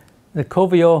 The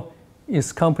Covio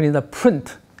is a company that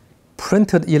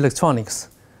printed electronics,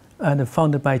 and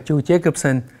founded by Joe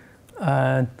Jacobson.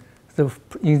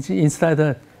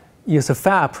 Instead, use a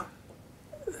fab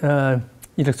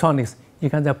electronics. You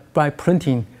can by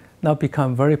printing now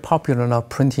become very popular now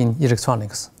printing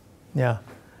electronics. Yeah,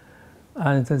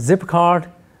 and the Zipcard,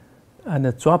 and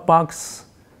the Dropbox,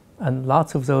 and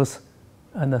lots of those,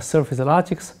 and the Surface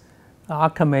Logics,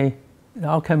 Alchemy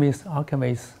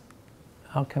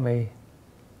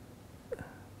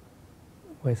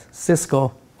with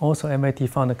Cisco, also MIT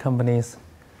founded companies,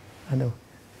 and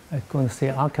I'm going to say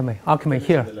Alchemy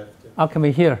here.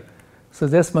 So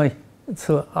that's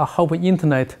so I hope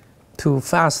internet to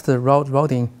fast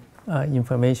routing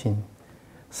information.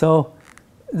 So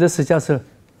this is just a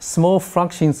small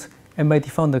fractions MIT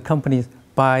founded companies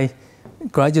by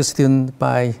graduate students,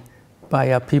 by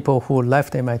people who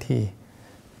left MIT.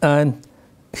 And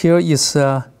here is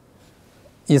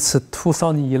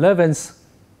 2011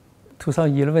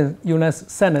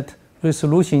 U.S. Senate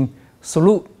resolution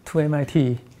salute to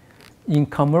MIT in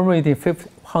commemorating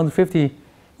 150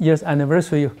 years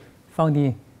anniversary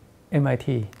founding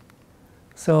MIT.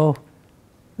 So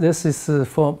this is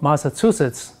for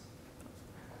Massachusetts.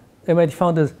 MIT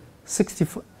founded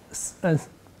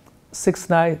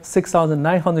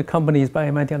 6,900 companies by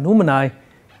MIT alumni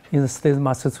in the state of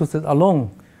Massachusetts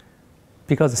alone,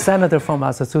 because the senator from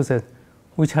Massachusetts,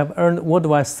 which have earned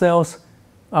worldwide sales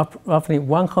of roughly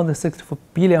 $164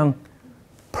 billion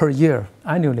per year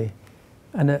annually,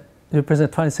 and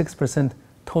represent 26%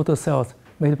 total sales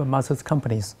made by Massachusetts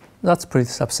companies. That's pretty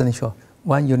substantial.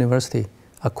 One university,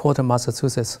 a quarter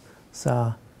Massachusetts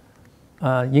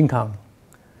income.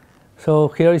 So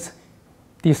here is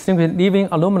distinguished living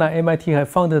alumni. MIT have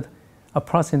founded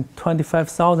approximately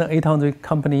 25,800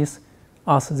 companies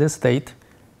as this date.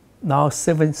 Now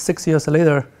 6 years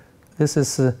later, this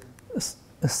is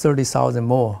 30,000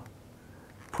 more.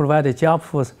 Provided jobs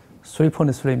for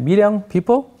 3.3 million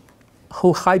people,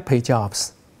 who high-paid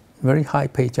jobs, very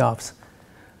high-paid jobs,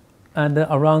 and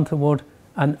around the world,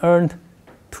 and earned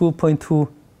 2.2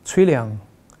 trillion.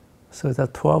 So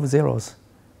that's 12 zeros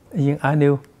in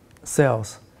annual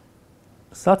sales.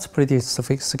 So that's pretty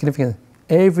significant.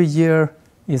 Every year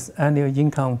is annual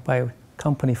income by a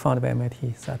company founded by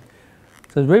MIT. So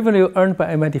the revenue earned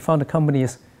by MIT founded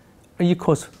companies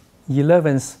equals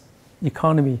 11th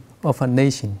economy of a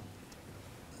nation.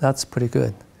 That's pretty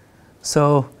good.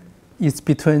 So it's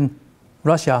between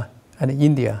Russia and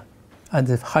India, and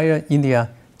the higher India,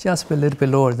 just a little bit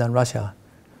lower than Russia.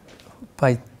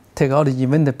 By technology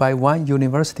invented by one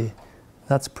university,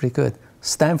 that's pretty good.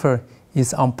 Stanford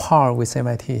is on par with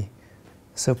MIT,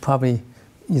 so probably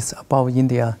it's above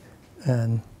India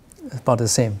and about the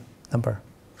same number.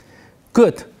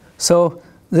 Good. So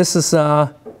this is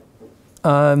a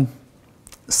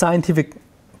scientific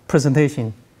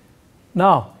presentation.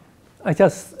 Now, I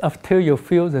just have tell you a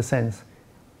few of the things.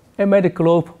 MIT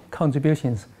Globe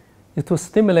contributions is to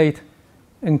stimulate,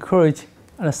 encourage,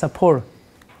 and support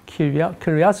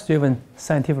curiosity-driven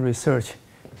scientific research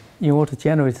in order to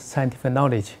generate scientific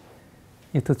knowledge.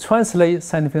 Is to translate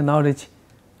scientific knowledge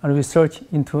and research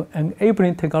into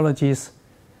enabling technologies,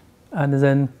 and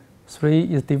then 3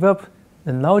 is develop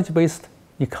the knowledge-based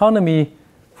economy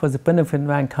for the benefit of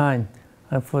mankind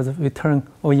and for the return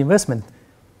of investment.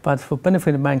 But for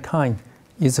benefit of mankind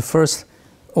is the first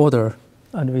order,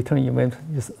 and return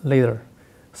investment is later.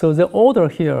 So the order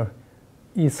here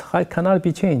cannot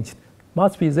be changed.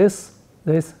 Must be this,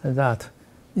 this, and that.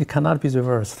 It cannot be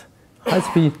reversed. Has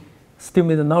to be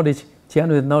stimulate knowledge,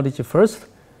 generate knowledge first,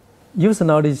 use the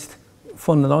knowledge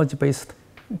for knowledge-based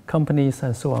companies,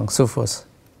 and so on and so forth.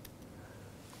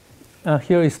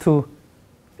 Here is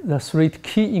the 3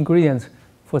 key ingredients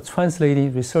for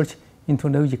translating research into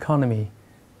new economy.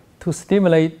 To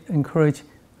stimulate, encourage,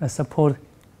 and support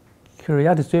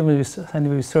curiosity-driven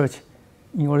scientific research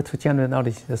in order to generate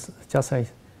knowledge. That's just like,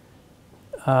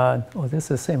 this is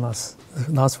the same as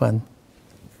the last one.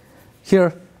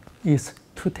 Here is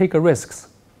to take risks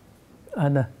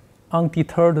and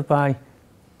undeterred by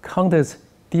countless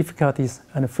difficulties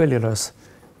and failures.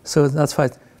 So that's why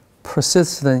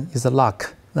persistence is the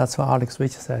luck. That's what Alex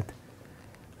Rich said.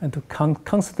 And to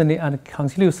constantly and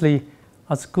continuously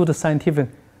ask good scientific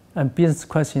and business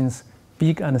questions,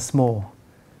 big and small.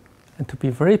 And to be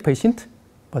very patient,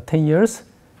 about 10 years,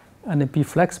 and be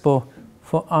flexible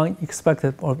for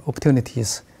unexpected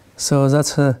opportunities. So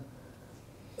that's, and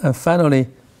finally,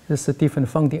 this different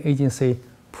funding agency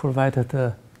provided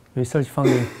the research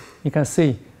funding. You can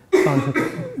see from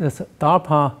this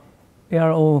DARPA,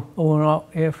 ARO,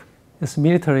 ONRF, this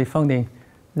military funding,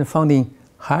 the funding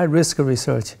high-risk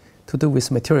research to do with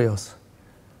materials.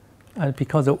 And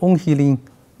because of wound healing,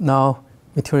 now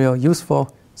material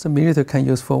useful, so military can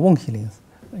use for wound healing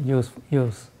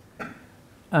use.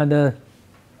 And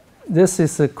this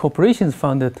is a corporations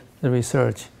funded the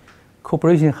research.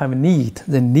 Corporations have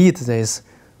they need this,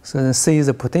 so they see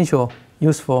the potential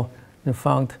useful and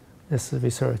fund this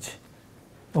research.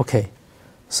 Okay,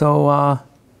 so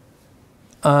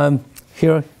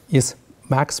here is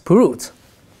Max Perut.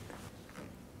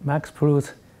 Max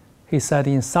Perut, he said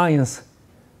in science,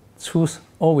 truth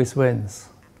always wins.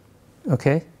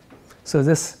 Okay, so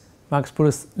this Max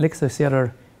Perut lecture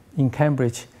theater in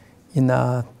Cambridge in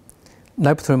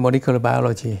laboratory molecular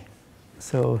biology.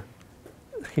 So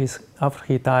after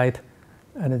he died,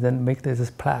 and then make this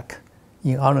plaque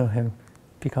in honor of him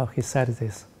because he said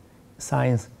this: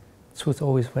 science, truth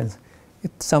always wins.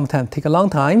 It sometimes takes a long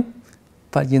time,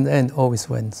 but in the end always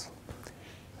wins.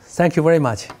 Thank you very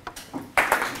much.